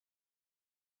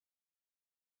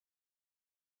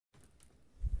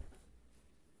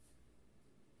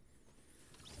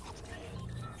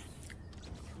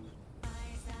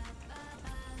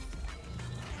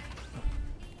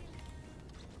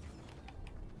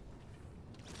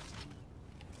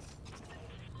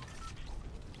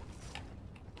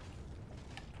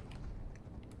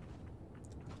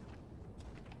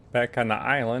Back on the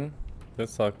island.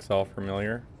 This looks all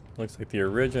familiar. Looks like the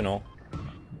original.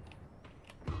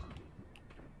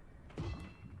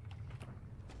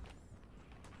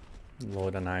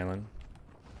 Load an island.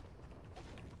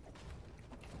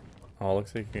 Oh,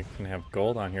 looks like you can have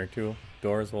gold on here too.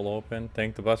 Doors will open.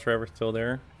 Think the bus driver's still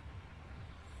there.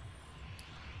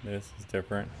 This is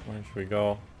different. Where should we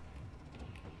go?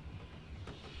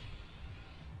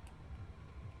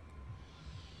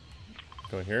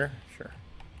 Go here? Sure.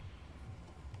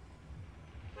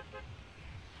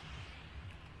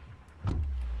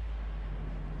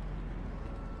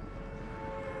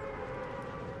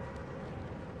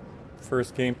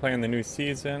 First gameplay in the new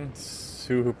season.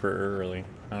 Super early.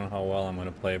 I don't know how well I'm going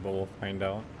to play, but we'll find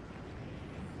out.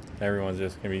 Everyone's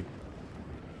just going to be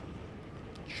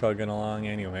chugging along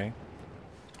anyway.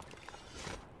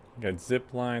 We got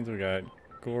zip lines, we got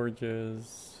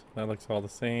gorges. That looks all the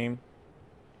same.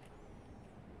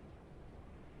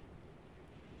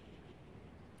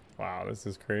 Wow, this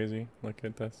is crazy. Look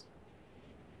at this.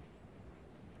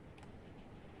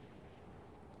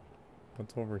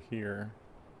 What's over here?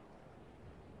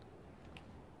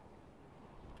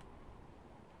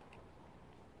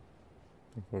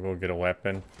 We'll go get a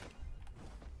weapon.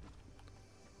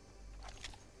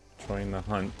 Join the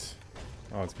hunt.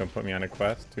 Oh, it's gonna put me on a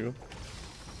quest too.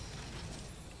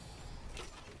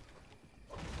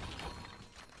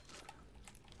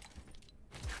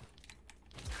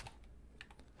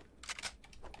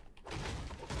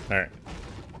 Alright.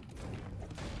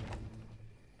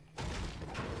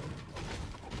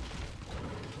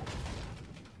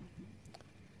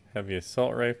 Heavy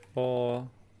assault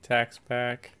rifle, tax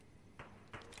pack.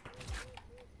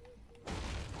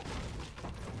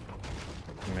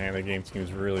 Man, the game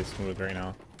seems really smooth right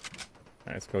now.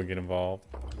 Alright, let's go get involved.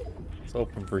 It's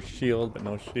open for shield, but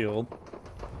no shield.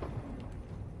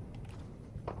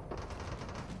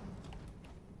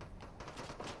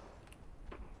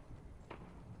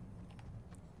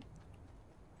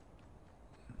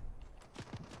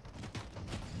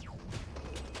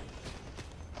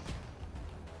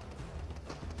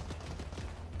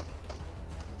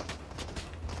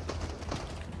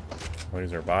 Oh,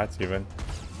 these are bots even.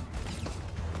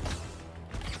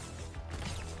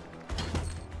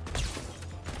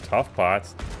 Tough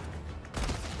bots.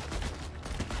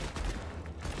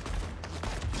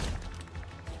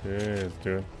 Jeez,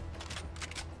 dude.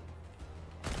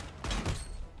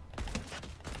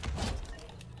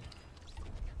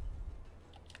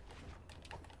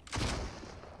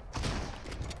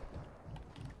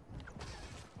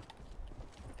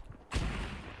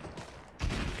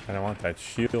 I don't want that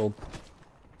shield.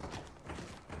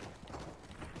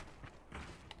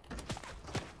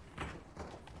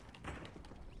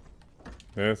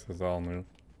 This is all new.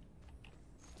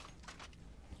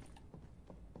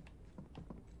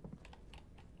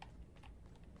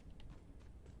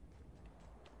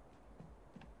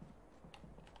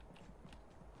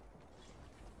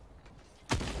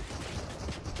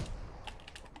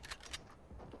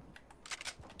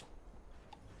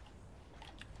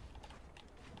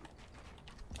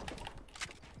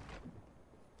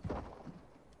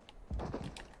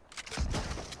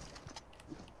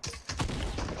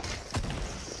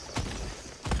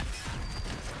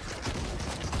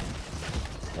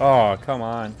 Oh, come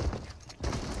on.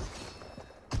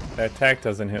 That attack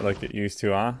doesn't hit like it used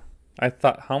to, huh? I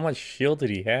thought, how much shield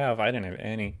did he have? I didn't have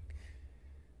any.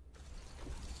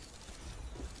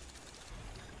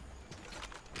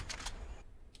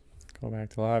 Go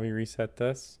back to lobby, reset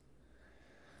this.